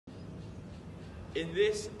In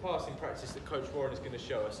this passing practice that Coach Warren is going to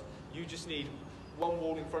show us, you just need one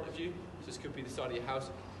wall in front of you. So this could be the side of your house,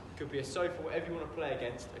 it could be a sofa, whatever you want to play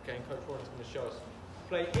against. Okay, and Coach Warren is going to show us.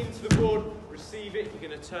 Play into the board, receive it, you're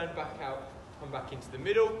going to turn back out, come back into the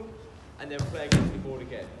middle, and then play against the board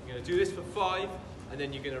again. You're going to do this for 5, and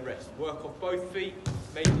then you're going to rest. Work off both feet,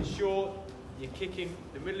 making sure you're kicking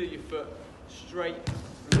the middle of your foot straight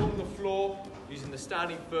along the floor, using the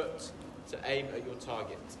standing foot to aim at your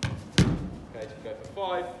target. Okay, so go for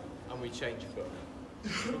 5, and we change foot.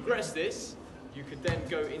 To progress this, you could then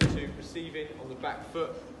go into receiving on the back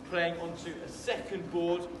foot, playing onto a second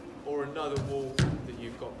board or another wall that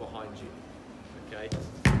you've got behind you. Okay,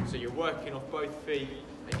 so you're working off both feet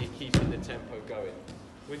and you're keeping the tempo going.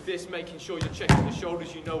 With this, making sure you're checking the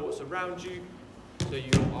shoulders, you know what's around you, so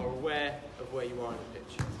you are aware of where you are on the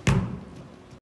pitch.